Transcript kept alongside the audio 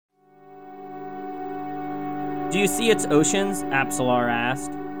Do you see its oceans? Apsalar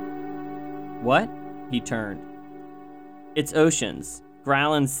asked. What? He turned. Its oceans.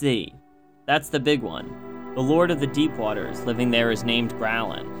 Growlin Sea. That's the big one. The lord of the deep waters living there is named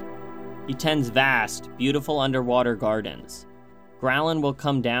Growlin. He tends vast, beautiful underwater gardens. Growlin will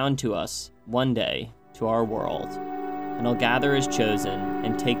come down to us, one day, to our world, and he'll gather his chosen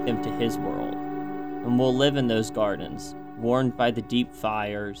and take them to his world. And we'll live in those gardens, warmed by the deep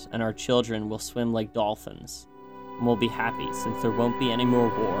fires, and our children will swim like dolphins. And we'll be happy since there won't be any more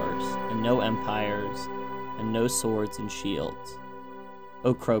wars, and no empires, and no swords and shields.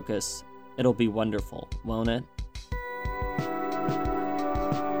 Oh, Crocus, it'll be wonderful, won't it?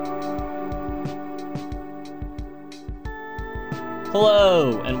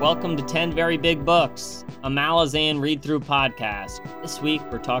 Hello, and welcome to 10 Very Big Books, a Malazan read-through podcast. This week,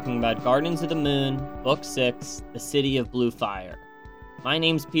 we're talking about Gardens of the Moon, Book 6, The City of Blue Fire. My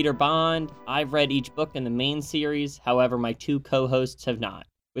name's Peter Bond. I've read each book in the main series, however, my two co-hosts have not.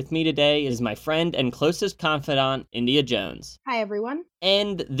 With me today is my friend and closest confidant, India Jones. Hi, everyone.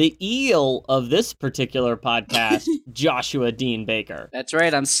 And the eel of this particular podcast, Joshua Dean Baker. That's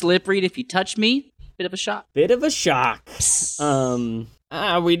right, I'm slippery. If you touch me, bit of a shock. Bit of a shock.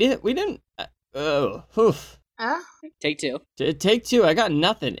 We didn't. Take two. Take two. I got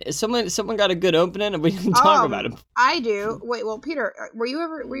nothing. Someone got a good opening, and we can talk about it. I do. Wait, well, Peter, were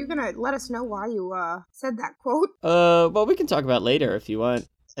you gonna let us know why you said that quote? Well, we can talk about it later if you want.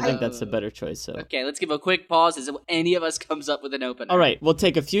 I think that's a better choice. So. Okay, let's give a quick pause as if any of us comes up with an opener. All right, we'll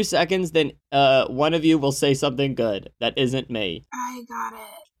take a few seconds, then one of you will say something good. That isn't me. I got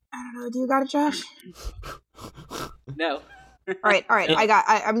it. I don't know. Do you got it, Josh? No. All right.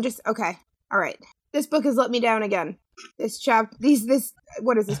 I'm just okay. All right. This book has let me down again. What is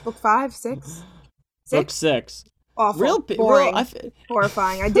this, book 5, 6? Book 6. Awful. Boring.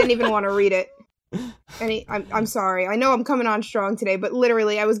 Horrifying. I didn't even want to read it. I'm sorry. I know I'm coming on strong today, but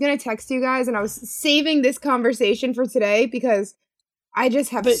literally, I was going to text you guys, and I was saving this conversation for today because I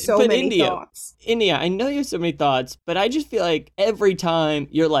just have so many thoughts. India, I know you have so many thoughts, but I just feel like every time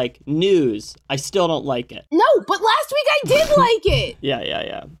you're like, news, I still don't like it. No, but last week I did like it.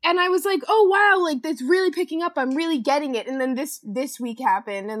 Yeah. And I was like, oh, wow, like, that's really picking up. I'm really getting it. And then this week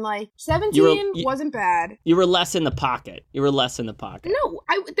happened, and, like, 17 wasn't bad. You were less in the pocket. No,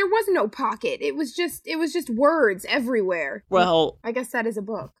 there was no pocket. It was just words everywhere. Well, I guess that is a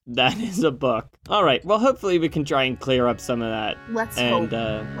book. That is a book. All right, well, hopefully we can try and clear up some of that. Let's hope.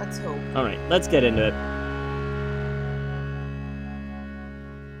 All right, let's get into it.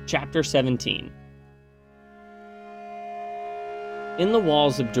 Chapter 17. In the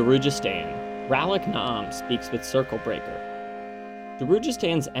walls of Darujhistan, Ralik Naam speaks with Circlebreaker.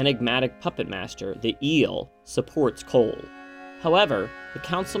 Darujistan's enigmatic puppet master, the Eel, supports Cole. However, the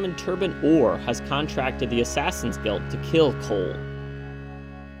councilman Turban Orr has contracted the Assassin's Guild to kill Cole.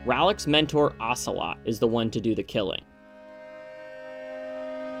 Ralik's mentor, Ocelot, is the one to do the killing.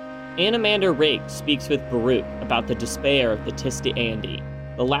 Anamander Rake speaks with Baruch about the despair of the Tisti Andi,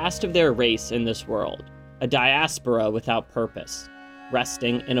 the last of their race in this world, a diaspora without purpose,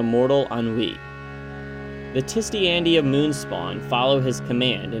 resting in immortal ennui. The Tisti Andi of Moonspawn follow his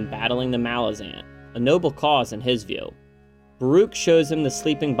command in battling the Malazan, a noble cause in his view. Baruch shows him the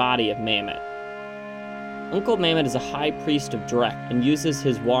sleeping body of Mammoth. Uncle Mammoth is a high priest of Drek and uses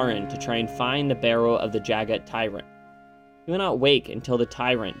his warren to try and find the barrow of the Jagat tyrant. He will not wake until the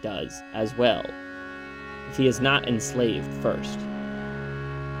tyrant does, as well, if he is not enslaved first.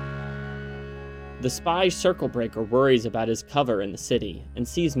 The spy Circlebreaker worries about his cover in the city and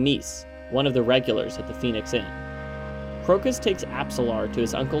sees Mies, one of the regulars at the Phoenix Inn. Crocus takes Apsalar to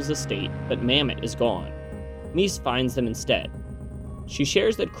his uncle's estate, but Mammoth is gone. Mies finds them instead. She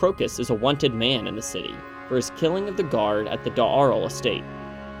shares that Crocus is a wanted man in the city for his killing of the guard at the Da'arl estate.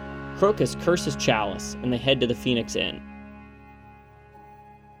 Crocus curses Chalice, and they head to the Phoenix Inn.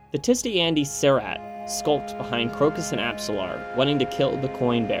 The Tisti Andi Serat skulks behind Crocus and Apsalar, wanting to kill the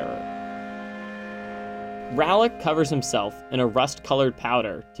coin bearer. Ralik covers himself in a rust-colored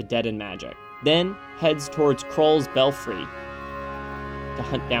powder to deaden magic, then heads towards Kroll's Belfry to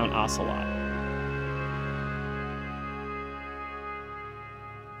hunt down Ocelot.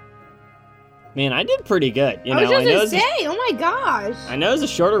 Man, I did pretty good. I was just gonna say, oh my gosh. I know it was a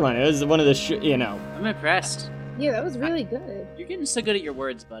shorter one. It was one of the, I'm impressed. Yeah, that was really good. You're getting so good at your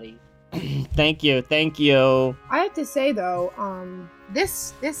words, buddy. Thank you. I have to say, though,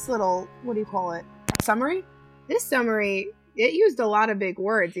 this little, what do you call it, summary? This summary, it used a lot of big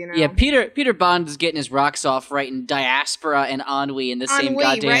words, you know? Yeah, Peter Bond is getting his rocks off writing diaspora and ennui in the same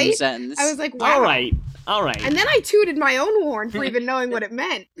goddamn right? sentence. I was like, wow. All right. And then I tooted my own horn for even knowing what it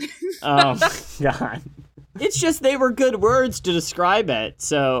meant. Oh, God. It's just they were good words to describe it,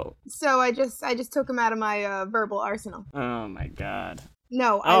 so... So I just took them out of my verbal arsenal. Oh my god.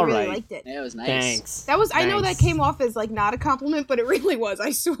 No, I really liked it. Yeah, it was nice. Thanks. I know that came off as, like, not a compliment, but it really was.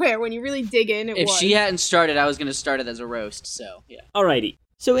 I swear, when you really dig in, it was. If she hadn't started, I was going to start it as a roast, so, yeah. Alrighty.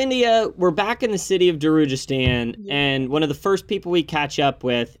 So, India, we're back in the city of Darujistan, and one of the first people we catch up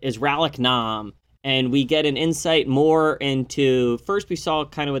with is Ralik Nam, and we get an insight more into... First, we saw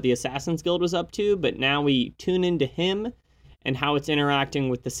kind of what the Assassin's Guild was up to, but now we tune into him and how it's interacting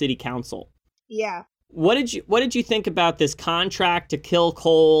with the city council. Yeah. What did you think about this contract to kill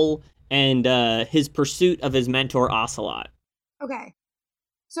Cole and his pursuit of his mentor Ocelot? Okay,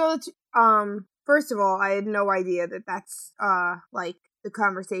 so first of all, I had no idea that that's like the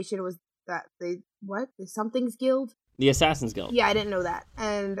conversation was that the Something's Guild? The Assassin's Guild. Yeah, I didn't know that,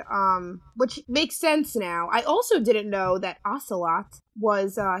 and which makes sense now. I also didn't know that Ocelot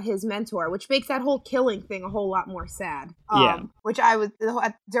was his mentor, which makes that whole killing thing a whole lot more sad. Which I was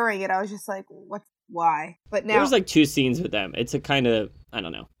during it, I was just like, what? Why? But now there's like 2 scenes with them. It's a kind of, I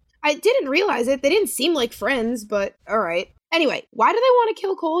don't know. I didn't realize it. They didn't seem like friends, but all right. Anyway, why do they want to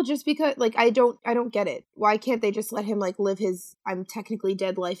kill Cole? Just because, like, I don't get it. Why can't they just let him, like, live his I'm technically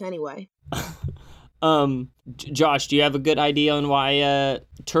dead life anyway? Josh, do you have a good idea on why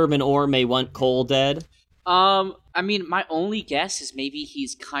Turban Orr may want Cole dead? I mean, my only guess is maybe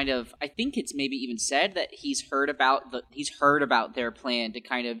he's kind of, I think it's maybe even said that he's heard about their plan to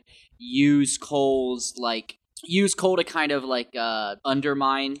kind of use Cole to kind of like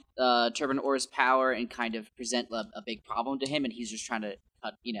undermine Turban Orr's power and kind of present a big problem to him, and he's just trying to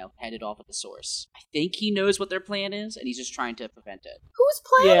head it off at the source. I think he knows what their plan is, and he's just trying to prevent it. Whose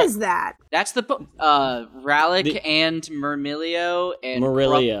plan is that? That's the Ralik and Murillo and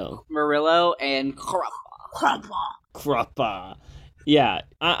Murillo and Kruppa. Yeah,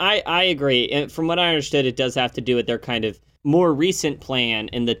 I agree. And from what I understood, it does have to do with their kind of more recent plan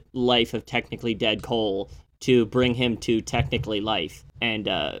in the life of technically dead Cole to bring him to technically life and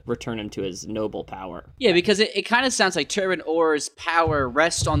return him to his noble power. Yeah, because it kind of sounds like Turban Orr's power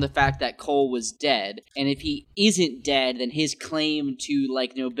rests on the fact that Cole was dead, and if he isn't dead, then his claim to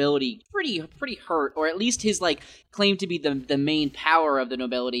like nobility pretty hurt, or at least his like claim to be the main power of the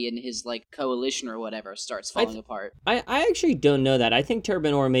nobility in his like coalition or whatever starts falling apart. I actually don't know that. I think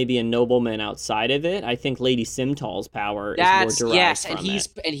Turban Orr may be a nobleman outside of it. I think Lady Simtal's power is more derived from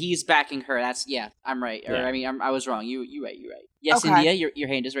and he's backing her. I'm right. Yeah. Or I mean, I was wrong. You right. Yes, okay. India, your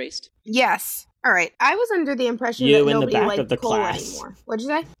hand is raised. Yes. All right. I was under the impression that nobody liked Cole anymore. What'd you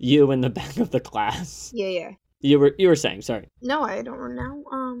say? You in the back of the class. Yeah. You were saying, sorry. No, I don't know.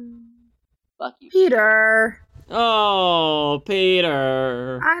 Fuck you. Peter. Oh,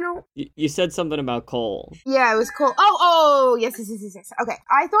 Peter. I don't... You said something about Cole. Yeah, it was Cole. Oh, yes. Okay.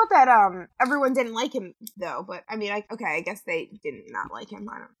 I thought that everyone didn't like him, though, but, I mean, I guess they didn't not like him.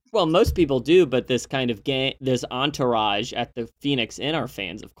 I don't know. Well, most people do, but this kind of this entourage at the Phoenix Inn are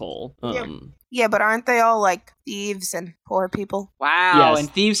fans of Cole. Yeah, but aren't they all, like, thieves and poor people? Wow, yes.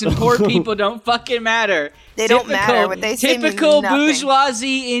 And thieves and poor people don't fucking matter. They don't matter, but they say typical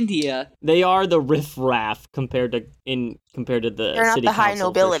bourgeoisie India. They are the riffraff compared to the They're not city the high council,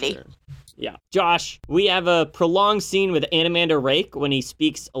 nobility. Sure. Yeah. Josh, we have a prolonged scene with Animander Rake when he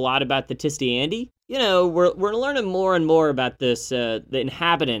speaks a lot about the Tisti Andi. You know, we're learning more and more about this, the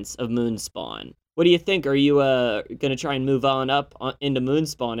inhabitants of Moonspawn. What do you think? Are you gonna try and move on up into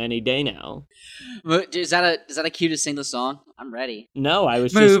Moonspawn any day now? Is that a cue to sing the song? I'm ready. No, I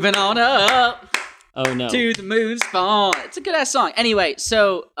was moving on up. Oh no, to the Moonspawn. It's a good ass song. Anyway,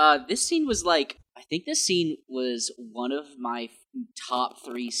 so this scene was like, I think this scene was one of my top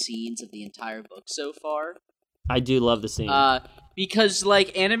 3 scenes of the entire book so far. I do love the scene. Because,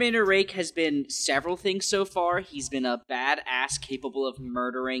 like, Animander Rake has been several things so far. He's been a badass capable of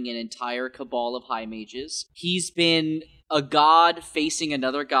murdering an entire cabal of high mages. He's been a god facing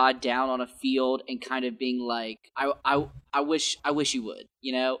another god down on a field and kind of being like, I wish you would,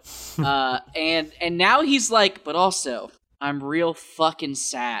 you know? And now he's like, but also, I'm real fucking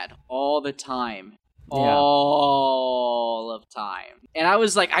sad all the time. Yeah. All of time. And I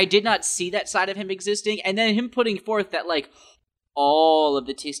was like, I did not see that side of him existing. And then him putting forth that, like, all of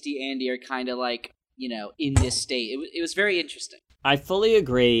the Tisti Andi are kind of like, you know, in this state. It was very interesting. I fully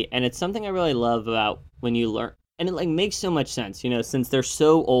agree, and it's something I really love about when you learn, and it like makes so much sense, you know, since they're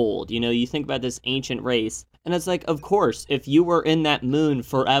so old. You know, you think about this ancient race, and it's like, of course, if you were in that moon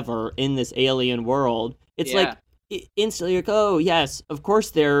forever in this alien world, it's like instantly like, oh yes, of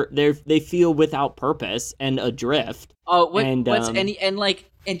course they feel without purpose and adrift. Oh, and like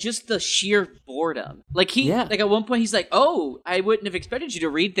and just the sheer boredom. Like at one point he's like, "Oh, I wouldn't have expected you to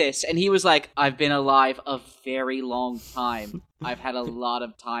read this," and he was like, "I've been alive a very long time. I've had a lot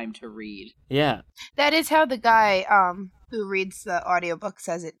of time to read." Yeah, that is how the guy who reads the audiobook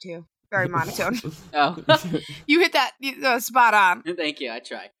says it too. Very monotone. Oh, you hit that spot on. Thank you. I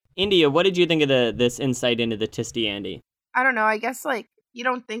try. India, what did you think of this insight into the Tisty Andy? I don't know. I guess like you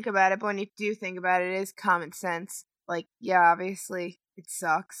don't think about it, but when you do think about it, it is common sense. Like, yeah, obviously it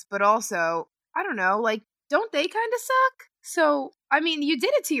sucks, but also I don't know. Like, don't they kind of suck? So I mean, you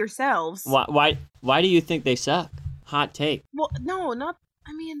did it to yourselves. Why do you think they suck? Hot take. Well, no, not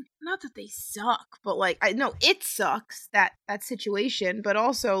that they suck, but like I know it sucks that situation, but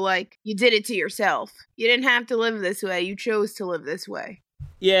also like you did it to yourself. You didn't have to live this way. You chose to live this way.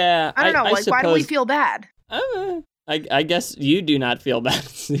 Yeah, I don't know. Like, why do we feel bad? I guess you do not feel bad.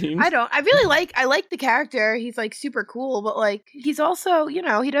 I don't. I really like the character. He's like super cool, but like he's also, he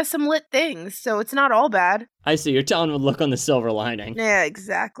does some lit things, so it's not all bad. I see. You're telling him to look on the silver lining. Yeah,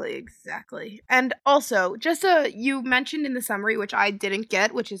 exactly. And also, just you mentioned in the summary, which I didn't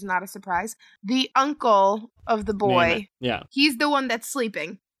get, which is not a surprise, the uncle of the boy. Yeah. He's the one that's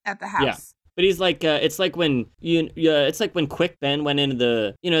sleeping at the house. Yeah. But he's like, it's like when it's like when Quick Ben went into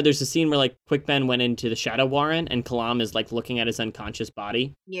the, there's a scene where like Quick Ben went into the Shadow Warren and Kalam is like looking at his unconscious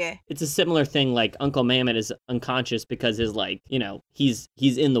body. Yeah. It's a similar thing. Like Uncle Mammoth is unconscious because his like, he's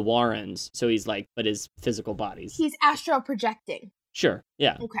in the Warrens. So he's like, but his physical body's. He's astral projecting. Sure.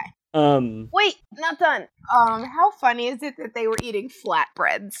 Yeah. Okay. Wait, not done. How funny is it that they were eating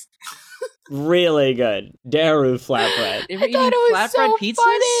flatbreads? Really good. Daru flatbread. They were eating flatbread so pizzas?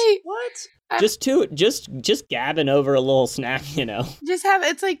 Funny. What? Just gabbing over a little snack, Just have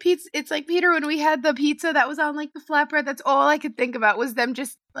it's like pizza. It's like Peter when we had the pizza that was on like the flatbread. That's all I could think about was them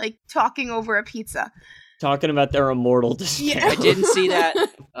just like talking over a pizza, talking about their immortal despair. Yeah. I didn't see that.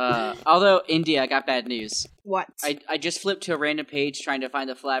 Although India, I got bad news. What? I just flipped to a random page trying to find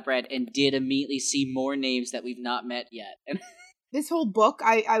the flatbread and did immediately see more names that we've not met yet. And this whole book,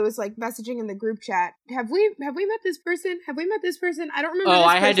 I was like messaging in the group chat. Have we met this person? Have we met this person? I don't remember. Oh, this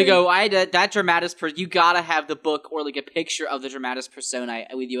I had person. to go. I had that dramatis person. You gotta have the book or like a picture of the dramatis persona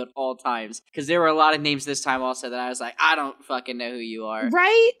with you at all times, because there were a lot of names this time also that I was like, I don't fucking know who you are.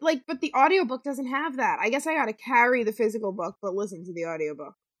 Right? Like, but the audiobook doesn't have that. I guess I gotta carry the physical book, but listen to the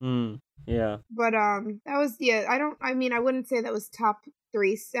audiobook. Yeah. But that was I wouldn't say that was top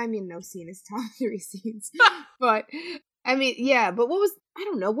 3. I mean, no scene is top 3 scenes, but. I mean, yeah, but what was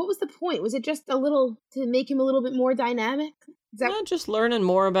the point? Was it just a little, to make him a little bit more dynamic? Not just learning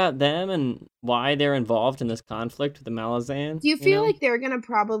more about them and why they're involved in this conflict with the Malazans. Do you feel like they're going to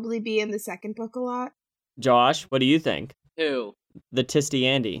probably be in the second book a lot? Josh, what do you think? Who? The Tisty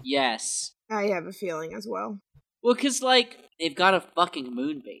Andy. Yes. I have a feeling as well. Well, because, like, they've got a fucking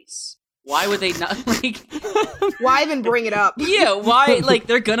moon base. Why would they not, like... Why even bring it up? Yeah, why, like,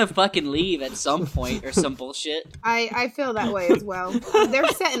 they're gonna fucking leave at some point or some bullshit. I feel that way as well. They're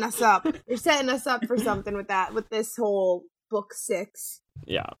setting us up. They're setting us up for something with this whole book 6.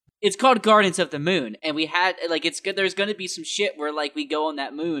 Yeah. It's called Gardens of the Moon, and we had, like, it's good. There's gonna be some shit where, like, we go on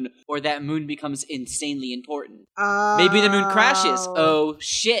that moon, or that moon becomes insanely important. Maybe the moon crashes. Oh,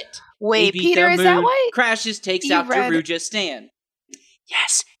 shit. Wait, maybe Peter, is that why? Crashes, takes out Daruja Stan.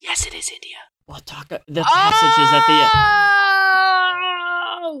 Yes, it is India. We'll talk. The passages at the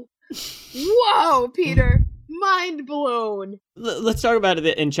end. Whoa, Peter. Mind blown. Let's talk about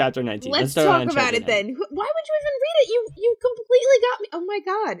it in chapter 19. Let's talk about it then. Why would you even read it? You completely got me. Oh my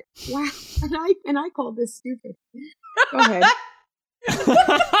god. Wow. And I called this stupid. Go ahead.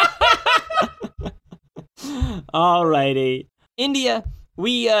 Alrighty. India.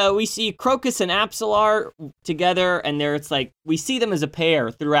 We see Crocus and Apsalar together, and it's like we see them as a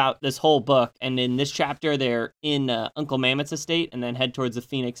pair throughout this whole book. And in this chapter, they're in Uncle Mammoth's estate, and then head towards the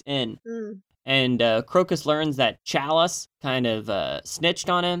Phoenix Inn. And Crocus learns that Chalice kind of snitched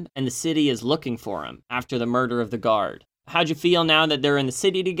on him, and the city is looking for him after the murder of the guard. How'd you feel now that they're in the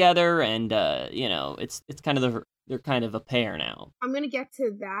city together? And it's kind of they're kind of a pair now. I'm gonna get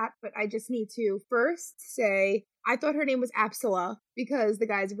to that, but I just need to first say I thought her name was Apsala because the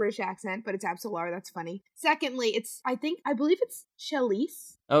guy's a British accent, but it's Apsalar. That's funny. Secondly, I believe it's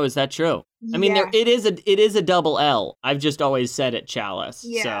Chalice. Oh, is that true? Yeah. I mean, it is a double L. I've just always said it Chalice.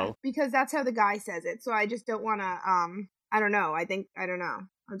 Yeah, so. Because that's how the guy says it. So I just don't want to. I don't know. I don't know.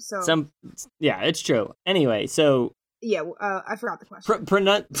 I'm so. Yeah, it's true. Anyway, so. Yeah, I forgot the question.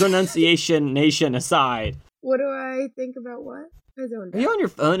 Pronunciation nation aside. What do I think about what? Are you on your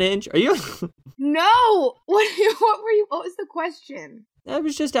phone, Inge? Are you? No. What were you? What was the question? I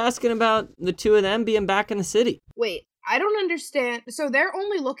was just asking about the two of them being back in the city. Wait. I don't understand. So they're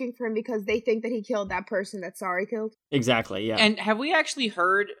only looking for him because they think that he killed that person that Sari killed? Exactly, yeah. And have we actually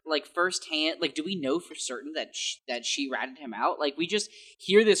heard, like, firsthand, like, do we know for certain that she ratted him out? Like, we just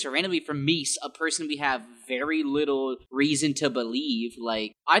hear this randomly from Mies, a person we have very little reason to believe.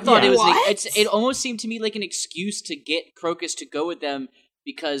 Like, I thought it was, it almost seemed to me like an excuse to get Crocus to go with them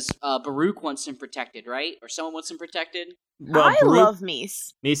because Baruch wants him protected, right? Or someone wants him protected? Well, I love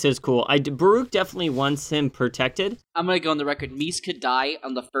Mies. Mies is cool. Baruch definitely wants him protected. I'm gonna go on the record. Mies could die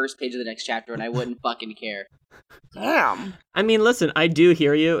on the first page of the next chapter, and I wouldn't fucking care. Damn. I mean, listen, I do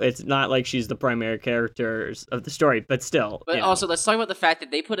hear you. It's not like she's the primary character of the story, but still. But also, let's talk about the fact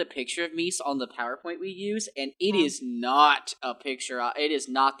that they put a picture of Mies on the PowerPoint we use, and it is not a picture. It is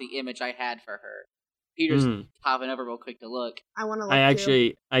not the image I had for her. Peter's popping over real quick to look. I want to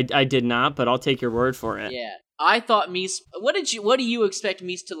look I did not, but I'll take your word for it. Yeah. I thought Mies. What do you expect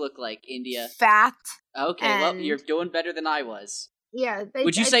Mies to look like, India? Fat. Okay, well, you're doing better than I was. Yeah.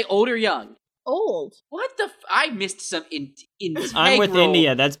 Would you say old or young? Old. What the? I missed some integral. I'm with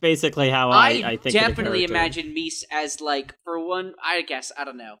India. That's basically how I think. I definitely imagine Mies as, like, for one. I guess I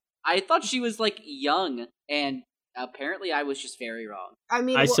don't know. I thought she was, like, young, and apparently I was just very wrong. I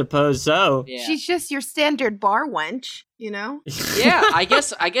mean, I suppose so. Yeah. She's just your standard bar wench, you know? Yeah, I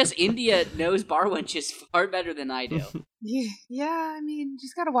guess India knows bar wenches far better than I do. Yeah, I mean,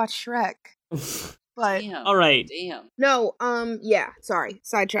 just gotta watch Shrek. But damn, all right. Damn. No, yeah, sorry.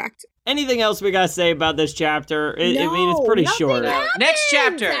 Sidetracked. Anything else we gotta say about this chapter? I mean, it's pretty short. Next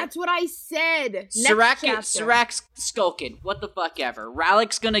chapter. That's what I said. Sirac's skulking. What the fuck ever.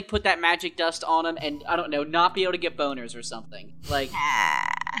 Rallick's gonna put that magic dust on him and, I don't know, not be able to get boners or something. Like...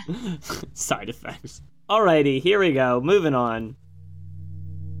 Side effects. Alrighty, here we go. Moving on.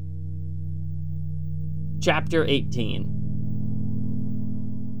 Chapter 18.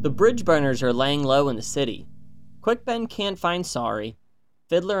 The bridge burners are laying low in the city. Quickben can't find Sari.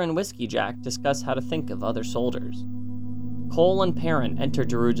 Fiddler and Whiskey Jack discuss how to think of other soldiers. Cole and Perrin enter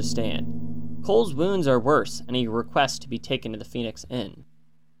Darujah's stand. Cole's wounds are worse, and he requests to be taken to the Phoenix Inn.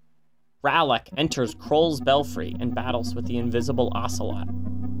 Rallick enters Kroll's belfry and battles with the invisible Ocelot.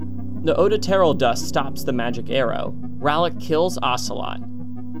 The Odoterral dust stops the magic arrow. Rallick kills Ocelot,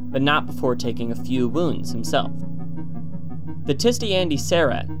 but not before taking a few wounds himself. The Tistiandi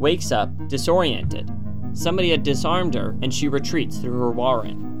Seret wakes up, disoriented. Somebody had disarmed her, and she retreats through her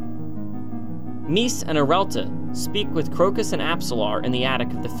warren. Mies and Arelta speak with Crocus and Apsalar in the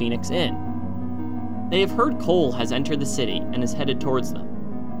attic of the Phoenix Inn. They have heard Cole has entered the city and is headed towards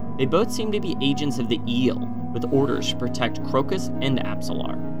them. They both seem to be agents of the Eel, with orders to protect Crocus and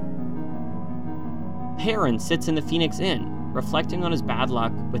Apsalar. Perrin sits in the Phoenix Inn, reflecting on his bad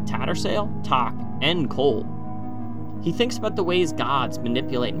luck with Tattersail, Tok, and Cole. He thinks about the ways gods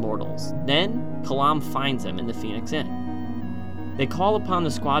manipulate mortals. Then, Kalam finds him in the Phoenix Inn. They call upon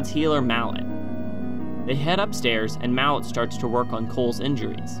the squad's healer, Mallet. They head upstairs, and Mallet starts to work on Cole's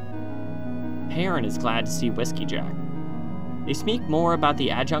injuries. Perrin is glad to see Whiskey Jack. They speak more about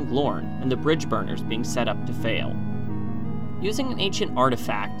the adjunct Lorn and the bridge burners being set up to fail. Using an ancient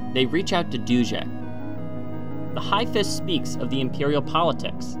artifact, they reach out to Dujek. The High Fist speaks of the Imperial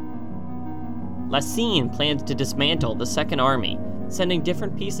politics. Laseen plans to dismantle the Second Army, sending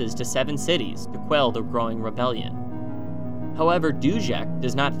different pieces to 7 cities to quell the growing rebellion. However, Dujek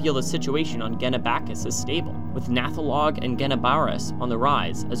does not feel the situation on Genabacchus is stable, with Nathalog and Genabaris on the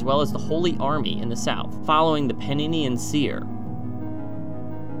rise, as well as the Holy Army in the south, following the Peninian Seer.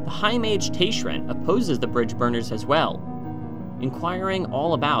 The High Mage Taishran opposes the bridge burners as well, inquiring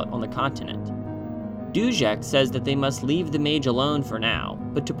all about on the continent. Dujek says that they must leave the mage alone for now,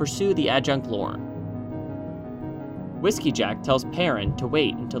 but to pursue the adjunct Lorn. Whiskey Jack tells Perrin to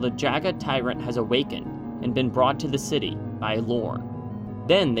wait until the Jaga tyrant has awakened and been brought to the city by Lorn.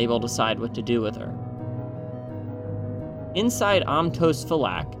 Then they will decide what to do with her. Inside Amtos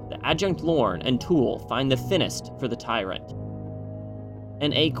Phylak, the adjunct Lorn and Tool find the Finnest for the tyrant,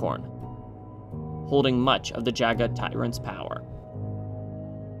 an acorn, holding much of the Jaga tyrant's power.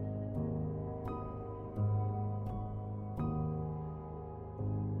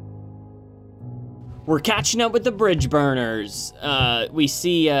 We're catching up with the bridge burners. We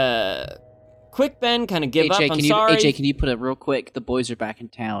see Quickben kind of give up. I'm sorry. AJ, can you put it real quick? The boys are back in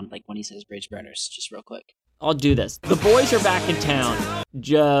town, like when he says bridge burners, just real quick. I'll do this. The boys are back in town.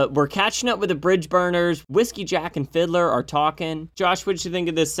 We're catching up with the bridge burners. Whiskey Jack and Fiddler are talking. Josh, what did you think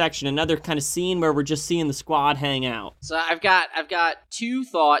of this section? Another kind of scene where we're just seeing the squad hang out. So I've got 2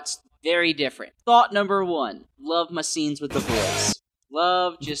 thoughts, very different. Thought number 1, love my scenes with the boys.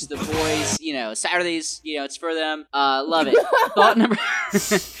 Love, just the boys, Saturdays, it's for them. Love it.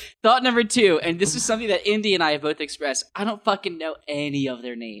 Thought number 2, and this is something that Indy and I have both expressed. I don't fucking know any of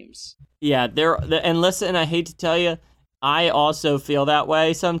their names. Yeah, and listen, I hate to tell you, I also feel that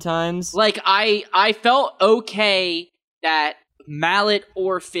way sometimes. Like, I felt okay that Mallet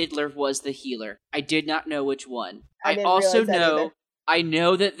or Fiddler was the healer. I did not know which one. I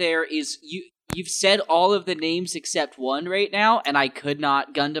know that there is... You've said all of the names except one right now, and I could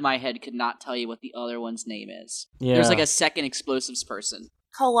not tell you what the other one's name is. Yeah. There's like a second explosives person.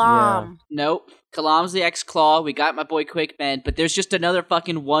 Kalam. Yeah. Nope. Kalam's the X-Claw. We got my boy Quickman, but there's just another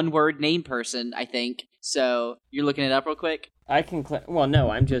fucking one-word name person, I think. So, you're looking it up real quick? I can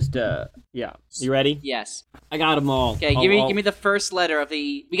I'm just, yeah. You ready? Yes. I got them all. Okay, give me the first letter of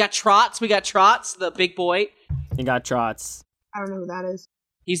the... We got Trots, the big boy. You got Trots. I don't know who that is.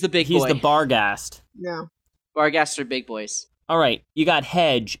 He's the big boy. He's the Barghast. No. Barghast are big boys. All right, you got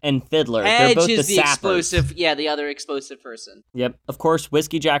Hedge and Fiddler. Hedge They're both is the explosive, the other explosive person. Yep. Of course,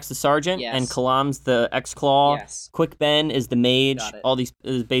 Whiskey Jack's the sergeant, and Kalam's the X-Claw. Yes. Quick Ben is the mage. All these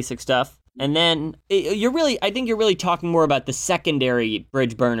basic stuff. And then I think you're really talking more about the secondary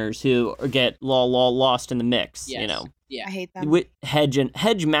bridge burners who get lost in the mix. Yes. Yeah, I hate them.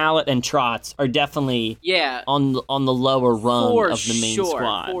 Hedge, Mallet, and Trots are definitely on the lower rung of the main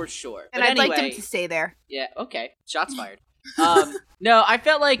squad. For sure. And I'd like them to stay there. Yeah, okay. Shots fired. No, I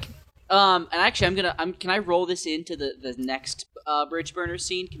felt like and actually can I roll this into the next bridge burner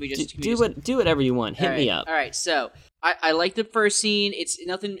scene? Can we just do whatever you want. Hit me up. All right, so I like the first scene. It's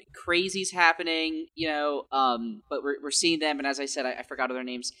nothing crazy's happening, but we're seeing them, and as I said, I forgot their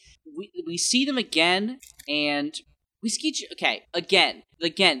names. We see them again, and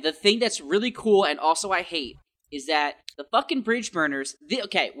again, the thing that's really cool and also I hate is that the fucking bridge burners,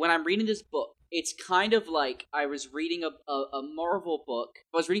 when I'm reading this book, it's kind of like I was reading a Marvel book.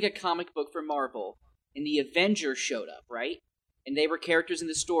 I was reading a comic book for Marvel, and the Avengers showed up, right? And they were characters in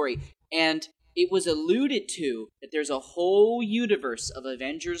the story, and it was alluded to that there's a whole universe of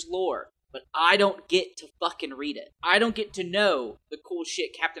Avengers lore, but I don't get to fucking read it. I don't get to know the cool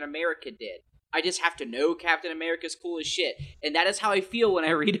shit Captain America did. I just have to know Captain America's cool as shit. And that is how I feel when I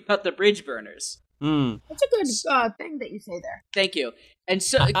read about the bridge burners. That's a good thing that you say there. Thank you. And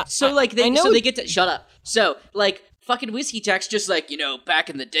they get to... Shut up. So, fucking Whiskey Jack's just back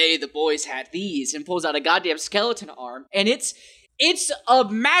in the day, the boys had these, and pulls out a goddamn skeleton arm. And it's a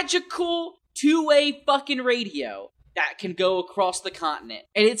magical two-way fucking radio that can go across the continent.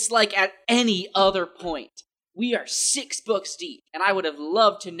 And it's like at any other point. We are 6 books deep, and I would have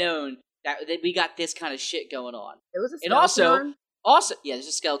loved to known that we got this kind of shit going on. It was a skeleton arm? Also, there's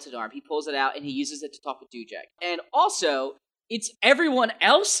a skeleton arm. He pulls it out, and he uses it to talk with Dujek. And also, it's everyone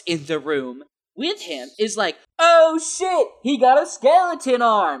else in the room with him is like, oh shit, he got a skeleton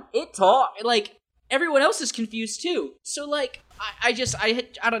arm. It talked. Everyone else is confused too. So, I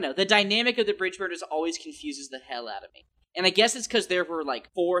don't know. The dynamic of the bridge burners always confuses the hell out of me. And I guess it's because there were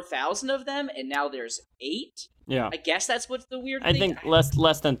 4,000 of them, and now there's 8. Yeah. I guess that's what's the weird thing. I think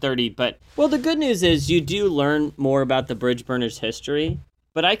less than 30, but... Well, the good news is you do learn more about the bridge burners' history,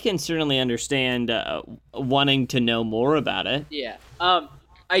 but I can certainly understand wanting to know more about it. Yeah.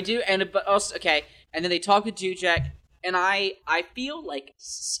 I do, but also, okay, and then they talk with Dujek, and I feel like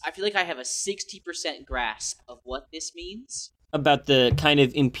I have a 60% grasp of what this means. About the kind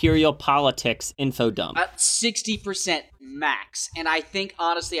of imperial politics info dump. 60% max, and I think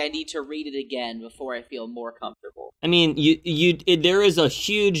honestly I need to read it again before I feel more comfortable. I mean, there is a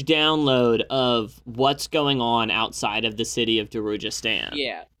huge download of what's going on outside of the city of Darujistan.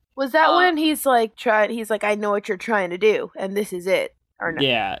 Yeah. Was that when he's like, I know what you're trying to do, and this is it, or no?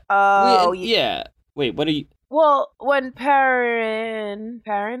 Yeah. Oh, yeah. Wait, what are you? Well, when Perrin,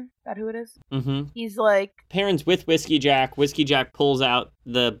 is that who it is? Mm-hmm. He's like... Perrin's with Whiskey Jack. Whiskey Jack pulls out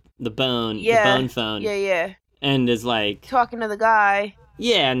the bone, the bone phone. Yeah. And is like... talking to the guy.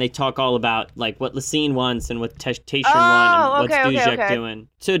 Yeah, and they talk all about, what Lysine wants and what Tayshian want and what's Dujek doing.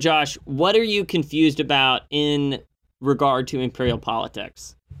 So, Josh, what are you confused about in regard to imperial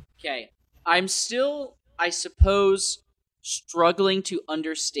politics? Okay. I'm still, I suppose, struggling to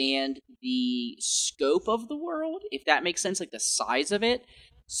understand the scope of the world, if that makes sense, the size of it.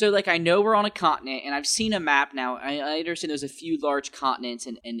 So, I know we're on a continent, and I've seen a map now. I understand there's a few large continents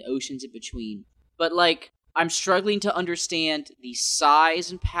and oceans in between. But, I'm struggling to understand the size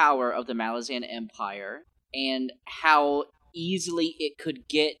and power of the Malazan Empire and how easily it could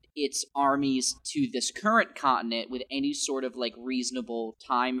get its armies to this current continent with any sort of, reasonable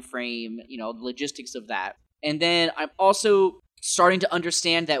time frame, logistics of that. And then I'm also starting to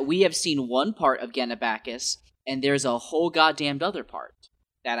understand that we have seen one part of Genabacchus, and there's a whole goddamned other part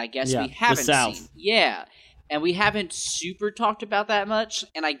that I guess we haven't the South. seen. Yeah. And we haven't super talked about that much,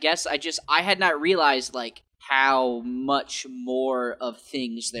 and I guess I had not realized, like, how much more of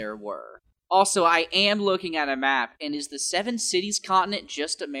things there were. Also, I am looking at a map, and is the Seven Cities continent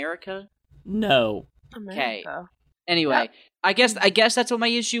just America? No. Okay. Anyway, I guess that's what my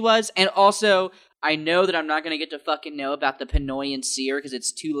issue was, and also, I know that I'm not going to get to fucking know about the Panoyan Seer, because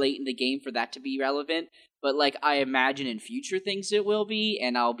it's too late in the game for that to be relevant, but, like, I imagine in future things it will be,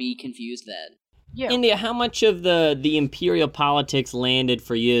 and I'll be confused then. Yeah. India, how much of the imperial politics landed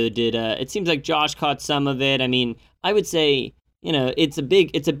for you? Did it seems like Josh caught some of it. I mean, I would say, it's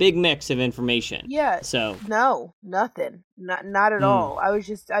a big mix of information. Yeah. So no, nothing. Not at all. I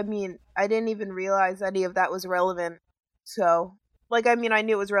didn't even realize any of that was relevant. So, like, I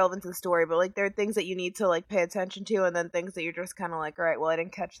knew it was relevant to the story, but like there are things that you need to like pay attention to, and then things that you're just kind of like, all right, well, I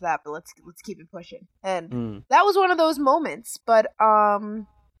didn't catch that, but let's keep it pushing. And that was one of those moments. But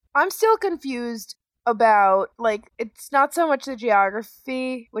I'm still confused about, like, it's not so much the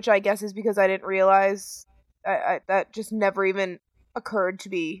geography, which I guess is because I didn't realize I that just never even occurred to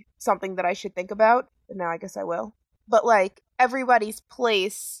be something that I should think about. But now I guess I will. But, like, everybody's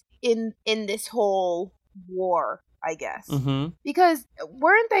place in this whole war, I guess. Mm-hmm. Because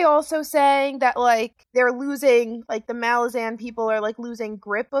weren't they also saying that, like, they're losing, like, the Malazan people are, like, losing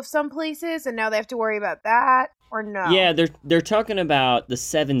grip of some places, and now they have to worry about that? Or no? Yeah, they're talking about the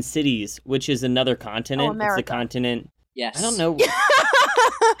Seven Cities, which is another continent. Oh, America. It's the continent. Yes. I don't know.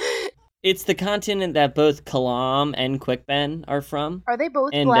 It's the continent that both Kalam and Quickben are from. Are they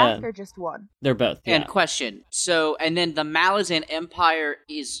both black or just one? They're both. Yeah. And question. So, and then the Malazan Empire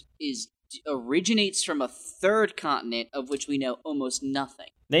originates from a third continent of which we know almost nothing.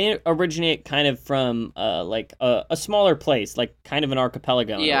 They originate kind of from like a smaller place, like kind of an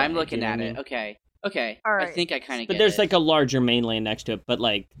archipelago. Yeah, I'm looking at it. Okay. All right. I think I kind of get it. But there's like a larger mainland next to it, but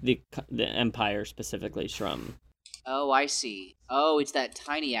like the empire specifically is from. Oh, I see. Oh, it's that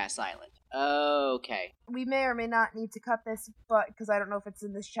tiny ass island. Okay. We may or may not need to cut this, but because I don't know if it's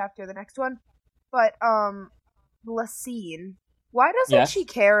in this chapter or the next one. But Lasine, why doesn't she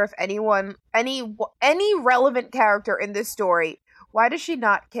care if anyone, any relevant character in this story? Why does she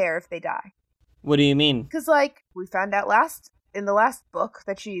not care if they die? What do you mean? Because, like, we found out in the last book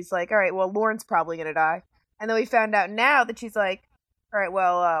that she's like, all right, well, Lauren's probably gonna die, and then we found out now that she's like, all right,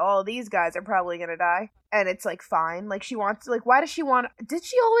 well, all of these guys are probably gonna die, and it's like fine. Like, she wants, like, why does she want? Did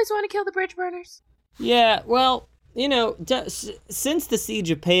she always want to kill the bridge burners? Yeah, well, since the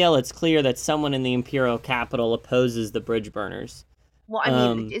Siege of Pale, it's clear that someone in the Imperial capital opposes the bridge burners. Well, I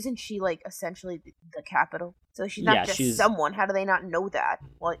mean, isn't she, like, essentially the capital? So she's not someone. How do they not know that?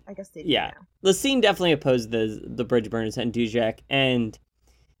 Well, I guess they do now. Lasine definitely opposed the bridge burners and Dujek, and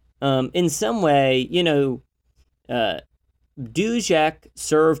in some way, Dujek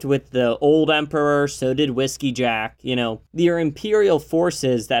served with the old emperor, so did Whiskey Jack. There are Imperial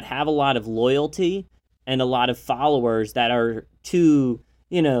forces that have a lot of loyalty and a lot of followers that are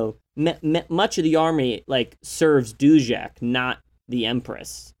much of the army, like, serves Dujek, not the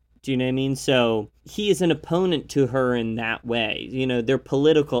Empress. Do you know what I mean? So he is an opponent to her in that way. They're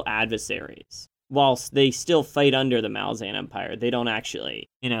political adversaries. Whilst they still fight under the Malazan Empire, they don't actually,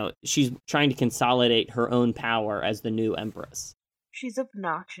 she's trying to consolidate her own power as the new Empress. She's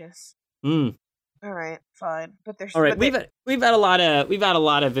obnoxious. All right, fine. But there's all right. We've had a lot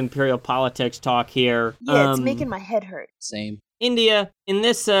of Imperial politics talk here. Yeah, it's making my head hurt. Same. India, in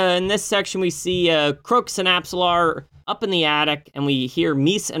this section, we see Crocus and Apsalar up in the attic, and we hear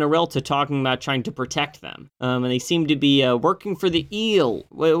Mies and Arilta talking about trying to protect them. And they seem to be working for the eel.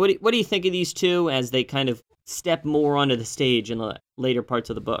 What do you think of these two as they kind of step more onto the stage in the later parts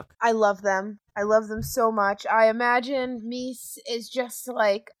of the book? I love them. I love them so much. I imagine Mies is just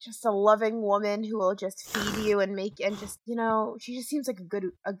a loving woman who will just feed you and she just seems like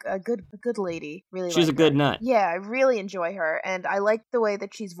a good lady. Really, she's a good nut. Yeah, I really enjoy her, and I like the way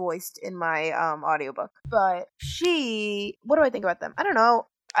that she's voiced in my audiobook. But what do I think about them? I don't know.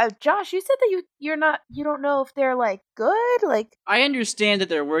 Josh, you said that you don't know if they're like good. Like, I understand that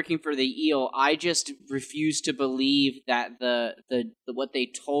they're working for the eel. I just refuse to believe that the what they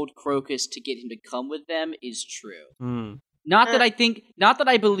told Crocus to get him to come with them is true. Not that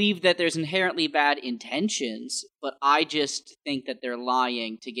I believe that there's inherently bad intentions, but I just think that they're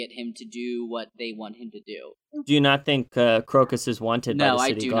lying to get him to do what they want him to do. Do you not think Crocus is wanted by the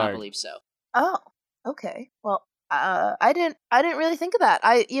city guard? No, I do not believe so. Oh, okay. Well, I didn't really think of that.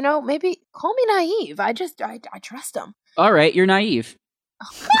 Maybe call me naive. I trust him. All right, you're naive.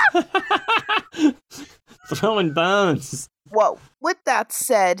 Throwing bones. Whoa. With that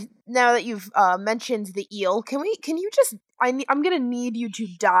said, now that you've mentioned the eel, can you just... I'm gonna need you to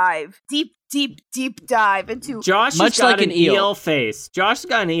dive. Deep dive into... Josh much has got like an eel face. Josh has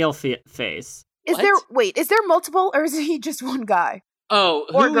got an eel face. Is there multiple, or is he just one guy? Oh,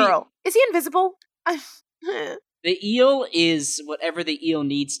 or girl? Is he invisible? The eel is whatever the eel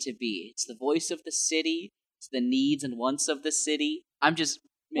needs to be. It's the voice of the city. It's the needs and wants of the city. I'm just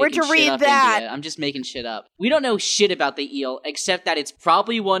making shit up, India. I'm just making shit up. We don't know shit about the eel, except that it's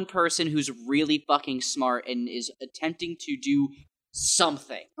probably one person who's really fucking smart and is attempting to do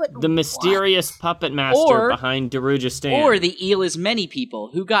something. The mysterious puppet master behind Darujistan. Or the eel is many people.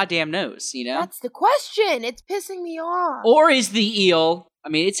 Who goddamn knows, you know? That's the question. It's pissing me off. Or is the eel... I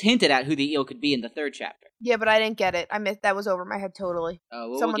mean, it's hinted at who the eel could be in the 3rd chapter. Yeah, but I didn't get it. I missed. That was over my head totally.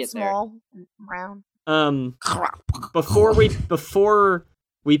 Oh, well, Someone we'll get small, and round. Before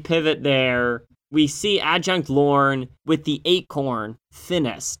we pivot there, we see Adjunct Lorne with the acorn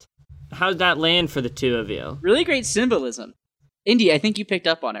Thinnest. How'd that land for the two of you? Really great symbolism. Indy, I think you picked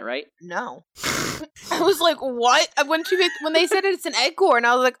up on it, right? No. I was like, what? When they said it's an acorn,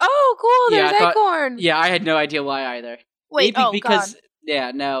 I was like, oh, cool, there's acorn. Yeah, I had no idea why either. Wait, maybe because... God.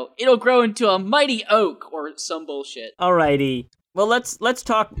 Yeah, no. It'll grow into a mighty oak or some bullshit. Alrighty. Well, let's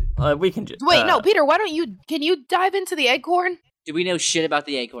talk. We can just wait. No, Peter. Why don't you? Can you dive into the acorn? Do we know shit about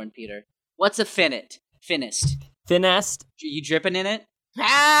the acorn, Peter? What's a Thinnest? Thinnest? You dripping in it?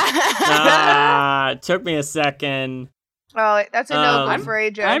 It took me a second. Oh, that's a no good for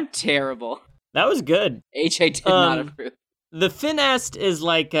AJ. I'm terrible. That was good. AJ did not approve. The Thinnest is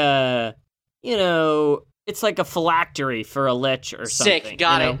like it's like a phylactery for a lich or something. Sick,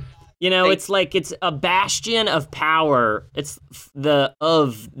 got it. It's like it's a bastion of power. It's the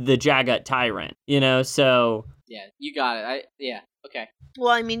Jagat Tyrant, so... Yeah, you got it. Okay.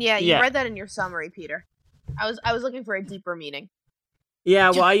 Well, I mean, you read that in your summary, Peter. I was looking for a deeper meaning. Yeah,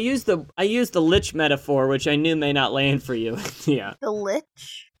 well, I used the lich metaphor, which I knew may not land for you. Yeah. The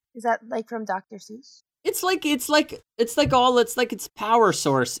lich? Is that like from Dr. Seuss? It's power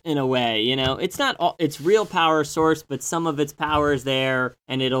source in a way, It's not all, it's real power source, but some of its power is there,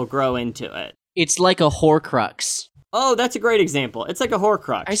 and it'll grow into it. It's like a Horcrux. Oh, that's a great example. It's like a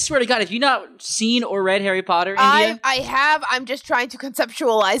Horcrux. I swear to God, have you not seen or read Harry Potter, India? I have. I'm just trying to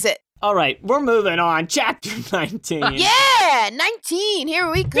conceptualize it. All right, we're moving on. Chapter 19. Yeah, 19. Here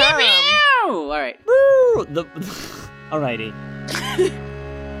we come. All right. Woo! Alrighty.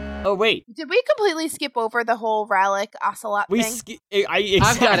 Oh, wait. Did we completely skip over the whole Rallick Ocelot thing?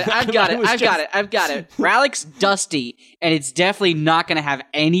 I've got it. Rallick's dusty, and it's definitely not going to have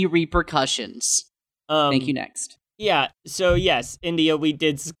any repercussions. Thank you, next. Yeah, so yes, India, we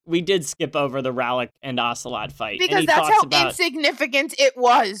did skip over the Rallick and Ocelot fight. Because that's how insignificant it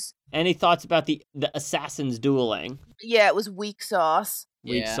was. Any thoughts about the assassins dueling? Yeah, it was weak sauce.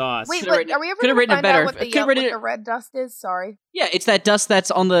 Weak sauce. Wait, are we ever going to find out what the red dust is? Sorry. Yeah, it's that dust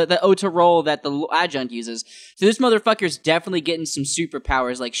that's on the Ota roll that the adjunct uses. So this motherfucker's definitely getting some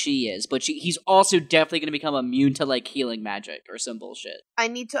superpowers like she is, but he's also definitely going to become immune to, like, healing magic or some bullshit. I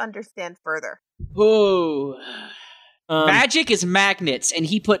need to understand further. Ooh. Magic is magnets, and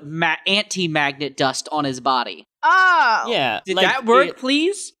he put anti-magnet dust on his body. Oh! Yeah. Did that work,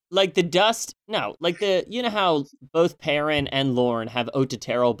 please? Like the dust, no, like how both Perrin and Lorne have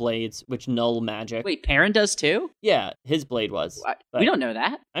Ototero blades, which null magic. Wait, Perrin does too? Yeah, his blade was. We don't know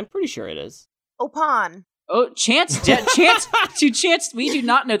that. I'm pretty sure it is. Opan. Oh, Chance, we do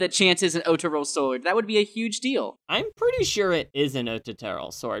not know that Chance is an Ototero sword. That would be a huge deal. I'm pretty sure it is an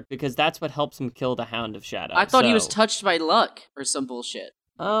Ototero sword, because that's what helps him kill the Hound of Shadow. I thought he was touched by luck or some bullshit.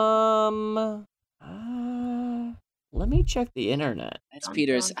 Let me check the internet. That's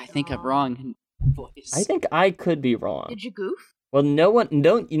Peter's I think I'm wrong voice. I think I could be wrong. Did you goof? Well,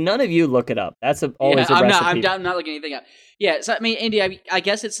 none of you look it up. That's always a recipe. I'm not looking anything up. Yeah, so I mean, Andy, I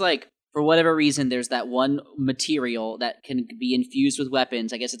guess it's like, for whatever reason, there's that one material that can be infused with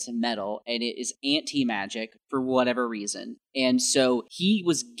weapons. I guess it's a metal, and it is anti-magic for whatever reason. And so he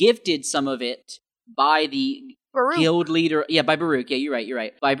was gifted some of it by the guild leader. Yeah, by Baruch. Yeah, you're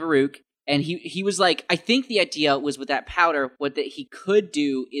right. By Baruch. And he was like, I think the idea was with that powder, what that he could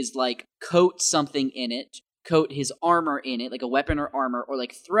do is like coat something in it, coat his armor in it, like a weapon or armor, or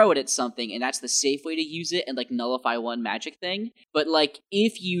like throw it at something, and that's the safe way to use it and like nullify one magic thing. But like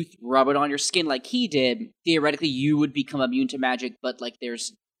if you rub it on your skin like he did, theoretically you would become immune to magic, but like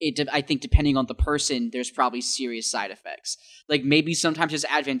I think depending on the person, there's probably serious side effects. Like maybe sometimes it's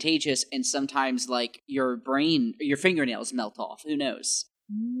advantageous and sometimes like your fingernails melt off. Who knows?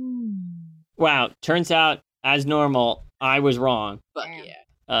 Wow, turns out, as normal, I was wrong. Fuck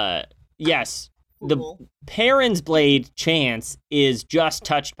yeah. Yes. the Perrin's blade, Chance, is just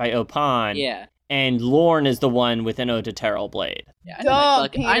touched by Opan. Yeah. And Lorne is the one with an Ototerral blade. Yeah, I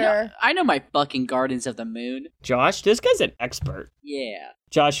Peter. know my fucking Gardens of the Moon. Josh, this guy's an expert. Yeah.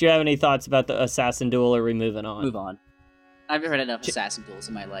 Josh, you have any thoughts about the assassin duel, or are we moving on? Move on. I've read enough assassin duels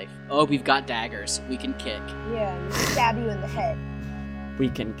in my life. Oh, we've got daggers. We can kick. Yeah, and stab you in the head. We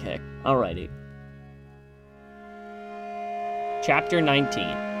can kick. Alrighty. Chapter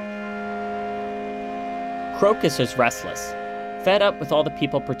 19. Crocus is restless, fed up with all the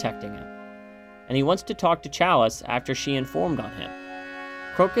people protecting him, and he wants to talk to Chalice after she informed on him.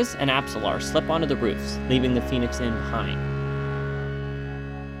 Crocus and Apsalar slip onto the roofs, leaving the Phoenix Inn behind.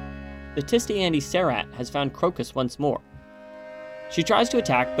 The Tisti-Andi Serat has found Crocus once more. She tries to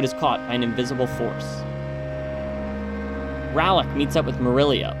attack, but is caught by an invisible force. Rallick meets up with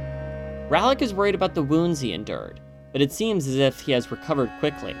Murillo. Rallick is worried about the wounds he endured, but it seems as if he has recovered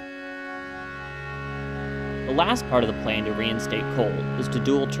quickly. The last part of the plan to reinstate Cole is to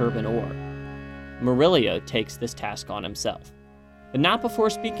duel Turban Orr. Murillo takes this task on himself, but not before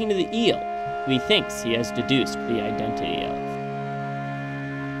speaking to the eel, who he thinks he has deduced the identity of.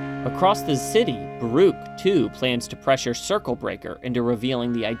 Across the city, Baruch, too, plans to pressure Circlebreaker into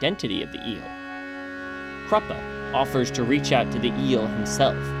revealing the identity of the eel. Kruppa offers to reach out to the eel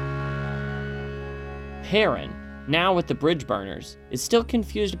himself. Perrin, now with the bridge burners, is still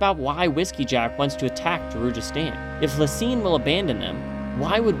confused about why Whiskey Jack wants to attack Darujhistan. If Laseen will abandon them,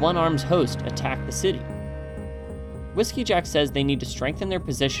 why would One Arm's host attack the city? Whiskey Jack says they need to strengthen their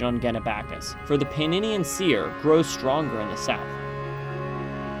position on Genabacchus, for the Paninian seer grows stronger in the south.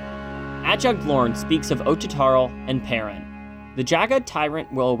 Adjunct Lorne speaks of Ototarl and Perrin. The Jagged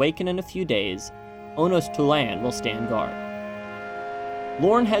Tyrant will awaken in a few days. Onos Tulan will stand guard.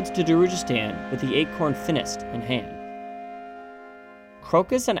 Lorne heads to Darujhistan with the Acorn Finnist in hand.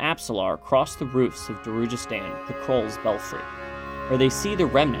 Crocus and Apsalar cross the roofs of Darujhistan to Kroll's Belfry, where they see the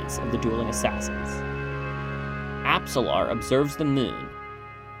remnants of the dueling assassins. Apsalar observes the moon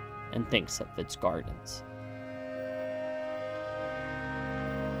and thinks of its gardens.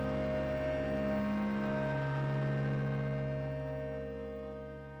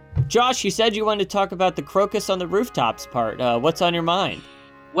 Josh, you said you wanted to talk about the Crocus on the rooftops part. What's on your mind?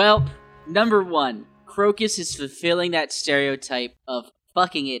 Well, number one, Crocus is fulfilling that stereotype of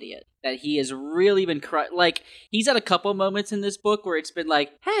fucking idiot that he has really been he's had a couple moments in this book where it's been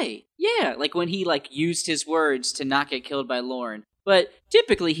like, hey, yeah, like when he used his words to not get killed by Lorne. But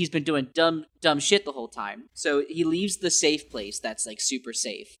typically he's been doing dumb shit the whole time. So he leaves the safe place that's super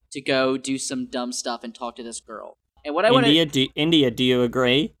safe to go do some dumb stuff and talk to this girl. And what I want to India, do you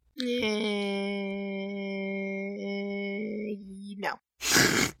agree? No.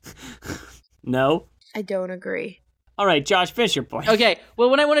 No? I don't agree. All right, Josh, finish your point. Okay, well,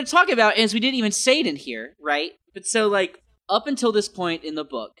 what I want to talk about is we didn't even say it in here, right? But so, up until this point in the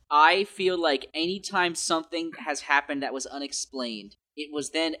book, I feel like anytime something has happened that was unexplained, it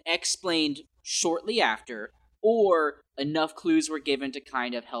was then explained shortly after, or enough clues were given to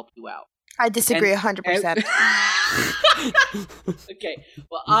kind of help you out. I disagree 100%. Okay,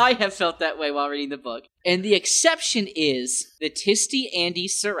 well, I have felt that way while reading the book. And the exception is the Tisti-Andi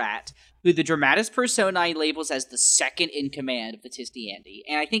Serat, who the Dramatis Personae labels as the second in command of the Tisti-Andi.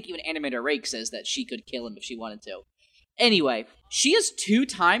 And I think even Animator Rake says that she could kill him if she wanted to. Anyway, she has 2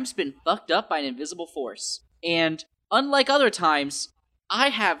 times been fucked up by an invisible force. And unlike other times, I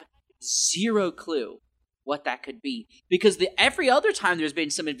have 0 clue what that could be. Because every other time there's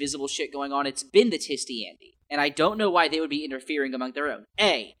been some invisible shit going on, it's been the Tisti-Andi. And I don't know why they would be interfering among their own.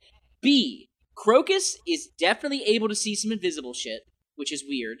 A. B. Crocus is definitely able to see some invisible shit, which is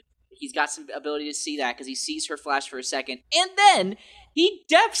weird. He's got some ability to see that because he sees her flash for a second. And then he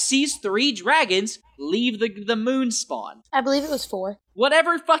sees 3 dragons leave the moon spawn. I believe it was 4.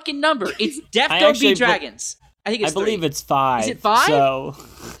 Whatever fucking number. It's don't be dragons. I think it's 3. I believe it's 5. Is it 5? So...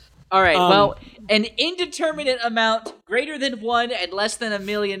 All right, well, an indeterminate amount, greater than 1 and less than 1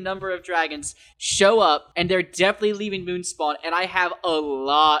 million number of dragons show up, and they're definitely leaving Moonspawn, and I have a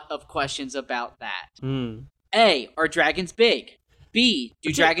lot of questions about that. A, are dragons big? B,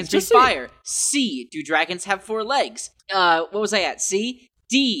 do dragons breathe fire? C, do dragons have 4 legs? What was I at? C?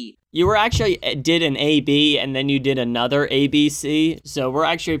 D. You were actually did an A-B, and then you did another A-B-C, so we're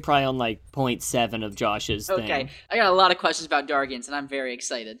actually probably on 0.7 of Josh's thing. Okay, I got a lot of questions about Dargans, and I'm very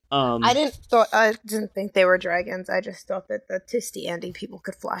excited. I didn't think they were dragons. I just thought that the Tisti-Andi people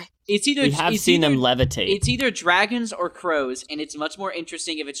could fly. We have seen them levitate. It's either dragons or crows, and it's much more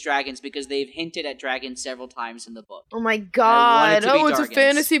interesting if it's dragons because they've hinted at dragons several times in the book. Oh my god! It's a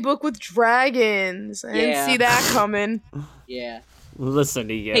fantasy book with dragons. I didn't see that coming. Yeah. Listen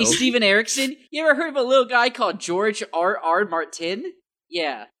to you. Hey, Steven Erickson, you ever heard of a little guy called George R.R. Martin?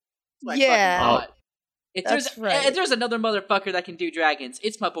 Yeah. Yeah. If That's right. If there's another motherfucker that can do dragons,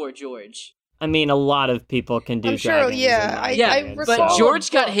 it's my boy George. I mean, a lot of people can do I'm dragons. sure, yeah. I but George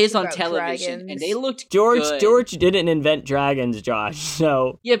got his on about television, dragons. and they looked good. George didn't invent dragons, Josh,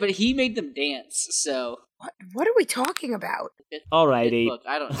 so... Yeah, but he made them dance, so... What are we talking about? Alrighty. Book.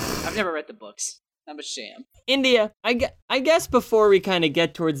 I don't know. I've never read the books. I'm a sham. India, I guess before we kind of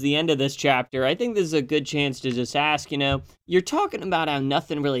get towards the end of this chapter, I think this is a good chance to just ask, you're talking about how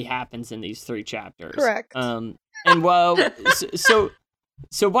nothing really happens in these 3 chapters. Correct. And well,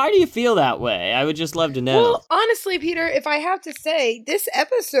 so why do you feel that way? I would just love to know. Well, honestly, Peter, if I have to say, this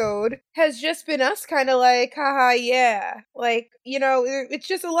episode has just been us kind of like, haha, yeah. Like, it's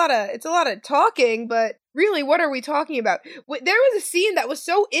just a lot of talking, but really, what are we talking about? There was a scene that was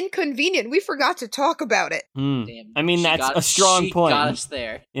so inconvenient, we forgot to talk about it. Damn, I mean, that's a strong point. Got us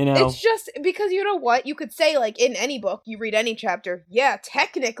there. It's just, because you know what? You could say, like, in any book, you read any chapter, yeah,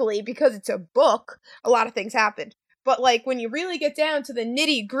 technically, because it's a book, a lot of things happened. But, like, when you really get down to the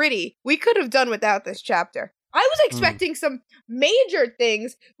nitty-gritty, we could have done without this chapter. I was expecting some major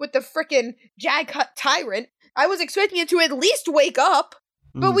things with the frickin' Jaghut Tyrant. I was expecting it to at least wake up,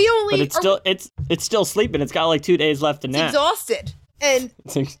 but we only... But it's still sleeping. It's got, like, 2 days left to nap. It's exhausted. And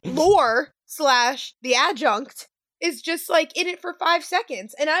Lore / the adjunct is just, like, in it for 5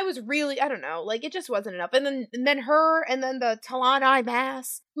 seconds. And I was really, I don't know, like, it just wasn't enough. And then her, and then the Talani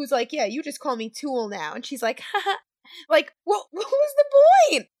Mass, who's like, yeah, you just call me Tool now. And she's like, haha. Like, what was the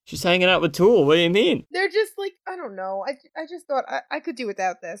point? She's hanging out with Tool. What do you mean? They're just like, I don't know. I just thought I could do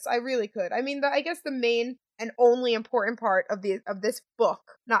without this. I really could. I mean, I guess the main and only important part of this book,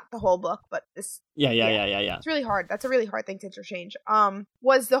 not the whole book, but this. Yeah. It's really hard. That's a really hard thing to interchange.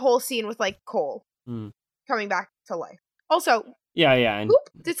 Was the whole scene with, like, Cole coming back to life. Also. Yeah. And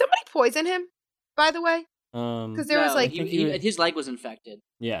did somebody poison him, by the way? Because there was, like... his leg was infected.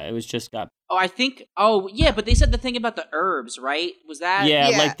 Yeah, it was just got... Oh, yeah, but they said the thing about the herbs, right? Was that... Yeah,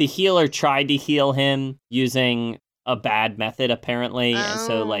 like, the healer tried to heal him using a bad method, apparently, and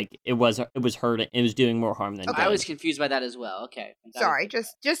so, like, it was hurting. It was doing more harm than good. I was confused by that as well. Okay. Sorry,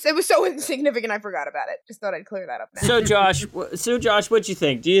 just it was so insignificant I forgot about it. Just thought I'd clear that up now. So, Josh, what'd you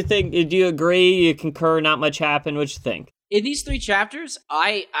think? Do you agree? You concur? Not much happened? What'd you think? In these 3 chapters,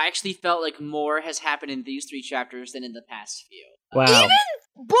 I actually felt like more has happened in these 3 chapters than in the past few. Wow. Even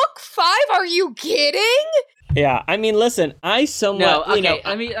book 5? Are you kidding? Yeah, I mean, listen, I somewhat. No, okay.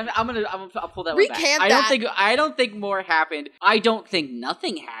 I'll pull that one back. I don't think more happened. I don't think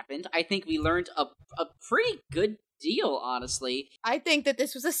nothing happened. I think we learned a pretty good deal, honestly. I think that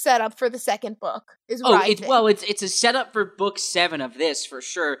this was a setup for the second book. It's a setup for book 7 of this for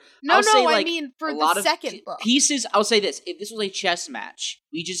sure. I mean for the second book. Pieces. I'll say this: if this was a chess match,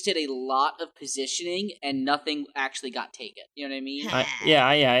 we just did a lot of positioning and nothing actually got taken. You know what I mean?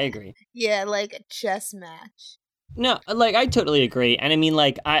 I agree. Yeah, like a chess match. No, like, I totally agree. And I mean,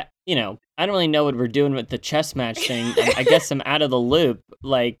 like, I don't really know what we're doing with the chess match thing. I guess I'm out of the loop.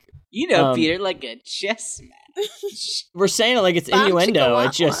 Like, Peter, like a chess match. We're saying it like it's innuendo.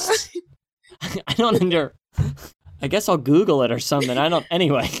 It just... I don't I guess I'll Google it or something.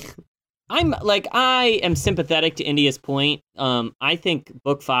 Anyway. I am sympathetic to India's point. I think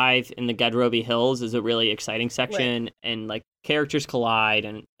book 5 in the Gadrobi Hills is a really exciting section, and, like, characters collide,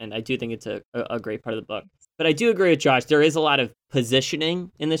 and I do think it's a great part of the book. But I do agree with Josh. There is a lot of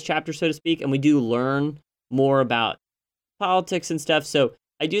positioning in this chapter, so to speak, and we do learn more about politics and stuff. So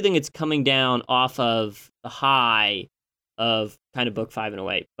I do think it's coming down off of the high of kind of book 5 in a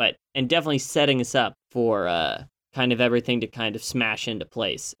way, and definitely setting us up for kind of everything to kind of smash into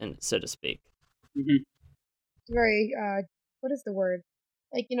place, and so to speak. Mm-hmm. It's very what is the word?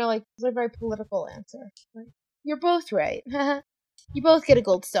 Like, like it's a very political answer. Like, you're both right. You both get a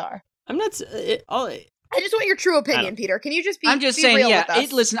gold star. I'm not. I just want your true opinion, Peter. Can you just be? I'm just be saying, real yeah. with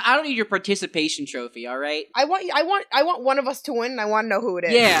us? Listen, I don't need your participation trophy. All right. I want one of us to win, and I want to know who it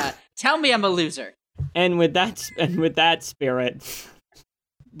is. Yeah. Tell me I'm a loser. And with that spirit,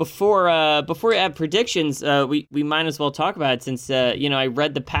 before we have predictions, we might as well talk about it, since I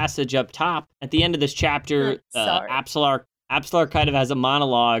read the passage up top at the end of this chapter. Apsalar kind of has a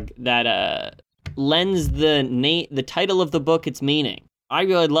monologue that lends the title of the book its meaning. I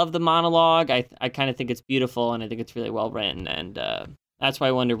really love the monologue. I kind of think it's beautiful, and I think it's really well written, and that's why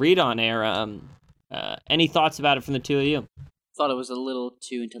I wanted to read on air. Any thoughts about it from the two of you? Thought it was a little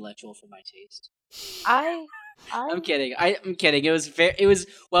too intellectual for my taste. I'm kidding. I'm kidding. It was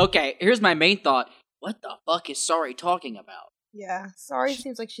well. Okay, here's my main thought. What the fuck is Sari talking about? Yeah, Sari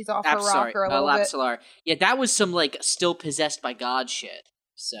seems like she's off her rocker a little bit. Lapsalar. Yeah, that was some, like, still possessed by God shit.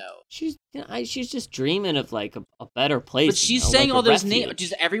 So she's just dreaming of like a better place. But she's saying like all those names.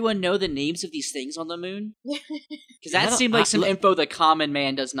 Does everyone know the names of these things on the moon? Because that seemed like some info the common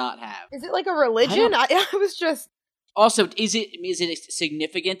man does not have. Is it like a religion? I was just. Also, is it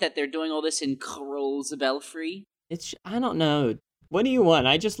significant that they're doing all this in Krol's Belfry? I don't know. What do you want?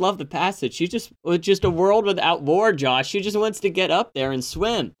 I just love the passage. She just a world without war, Josh. She just wants to get up there and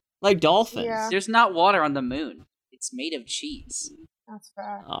swim like dolphins. Yeah. There's not water on the moon. It's made of cheese. That's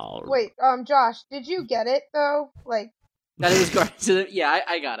fact. Oh. Wait, Josh, did you get it though? Like that it was going to yeah,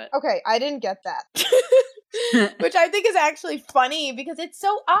 I got it. Okay, I didn't get that. Which I think is actually funny because it's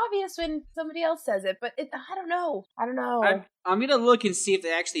so obvious when somebody else says it, but I don't know. I'm gonna look and see if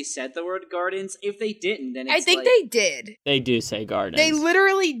they actually said the word gardens. If they didn't, then I think they did. They do say gardens. They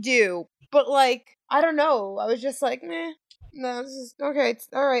literally do, but like I don't know. I was just like, meh. No, this is okay. It's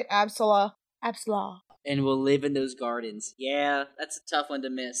all right, Absola. And we'll live in those gardens. Yeah, that's a tough one to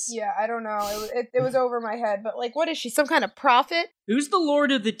miss. Yeah, I don't know. It was over my head. But, like, what is she? Some kind of prophet? Who's the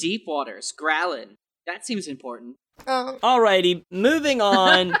Lord of the Deep Waters? Growlin. That seems important. Alrighty, moving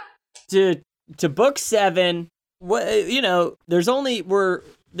on to book 7. What there's only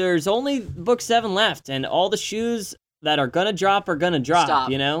book 7 left, and all the shoes that are gonna drop are gonna drop. Stop.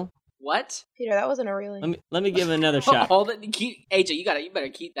 You know. What? Peter, that wasn't a really. Let me give it another shot. AJ, you better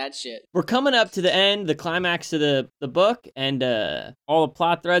keep that shit. We're coming up to the end, the climax of the book, and all the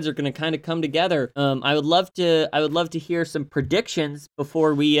plot threads are going to kind of come together. I would love to hear some predictions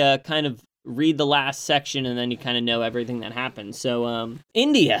before we kind of read the last section, and then you kind of know everything that happened. So,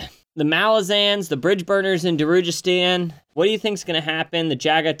 India, the Malazans, the bridge burners in Darujhistan. What do you think's going to happen? The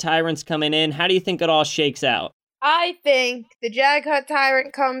Jagat tyrants coming in. How do you think it all shakes out? I think the Jagat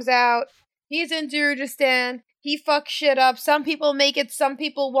tyrant comes out. He's in Darujhistan. He fucks shit up. Some people make it, some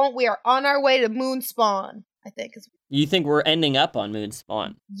people won't. We are on our way to Moonspawn, I think. You think we're ending up on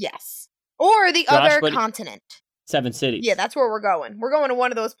Moonspawn? Yes. Or the other continent. 7 cities. Yeah, that's where we're going. We're going to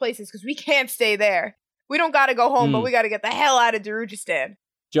one of those places because we can't stay there. We don't got to go home, but we got to get the hell out of Darujhistan.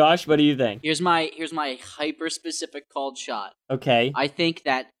 Josh, what do you think? Here's my hyper-specific called shot. Okay. I think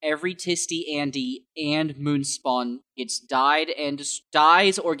that every Tisti Andy and Moonspawn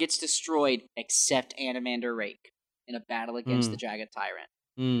dies or gets destroyed except Anomander Rake in a battle against the Jagat Tyrant.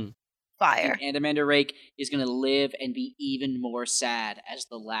 Fire. And Anomander Rake is going to live and be even more sad as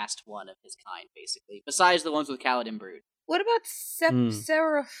the last one of his kind, basically. Besides the ones with Kaladin Brood. What about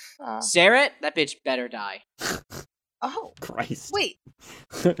Seraph? Seret? That bitch better die. Oh. Christ. Wait.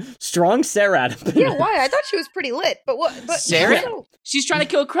 Strong Seret. Yeah, why? I thought she was pretty lit. But what? Seret? She's trying to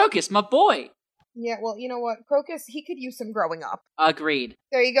kill Crocus, my boy. Yeah, well, you know what? Crocus, he could use some growing up. Agreed.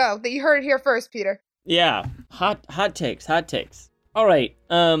 There you go. You heard it here first, Peter. Yeah. Hot takes. All right.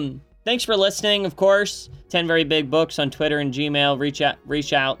 Thanks for listening, of course. 10 Very Big Books on Twitter and Gmail.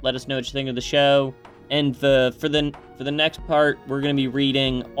 Reach out. Let us know what you think of the show. And for the next part, we're going to be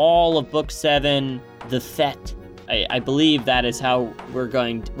reading all of Book 7, The Fete. I believe that is how we're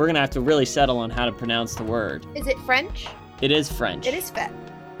going to have to really settle on how to pronounce the word. Is it French? It is French. It is Fete.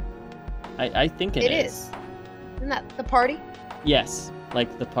 I think it is. Isn't that the party? Yes,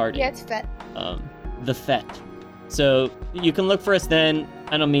 like the party. Yeah, it's Fete. The Fete. So you can look for us then.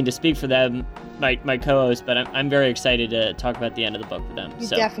 I don't mean to speak for them, my co-host, but I'm very excited to talk about the end of the book with them. You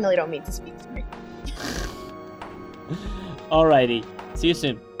definitely don't mean to speak for me. Alrighty. See you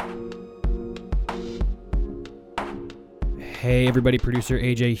soon. Hey everybody, producer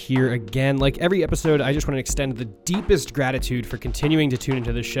AJ here again. Like every episode, I just want to extend the deepest gratitude for continuing to tune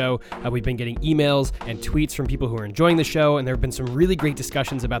into the show. We've been getting emails and tweets from people who are enjoying the show, and there have been some really great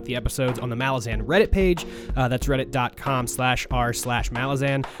discussions about the episodes on the Malazan Reddit page. That's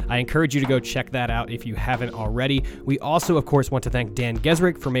reddit.com/r/Malazan. I encourage you to go check that out if you haven't already. We also, of course, want to thank Dan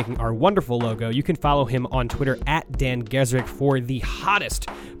Gesrick for making our wonderful logo. You can follow him on Twitter at Dan Gesrick for the hottest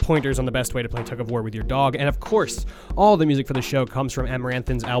pointers on the best way to play tug of war with your dog. And of course, all the music for the show comes from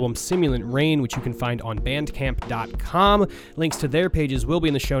Amaranthin's album Simulant Rain, which you can find on bandcamp.com. Links to their pages will be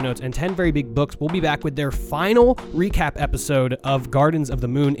in the show notes, and 10 Very Big Books will be back with their final recap episode of Gardens of the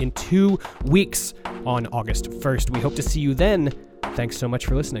Moon in 2 weeks on August 1st. We hope to see you then. Thanks so much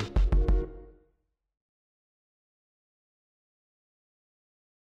for listening.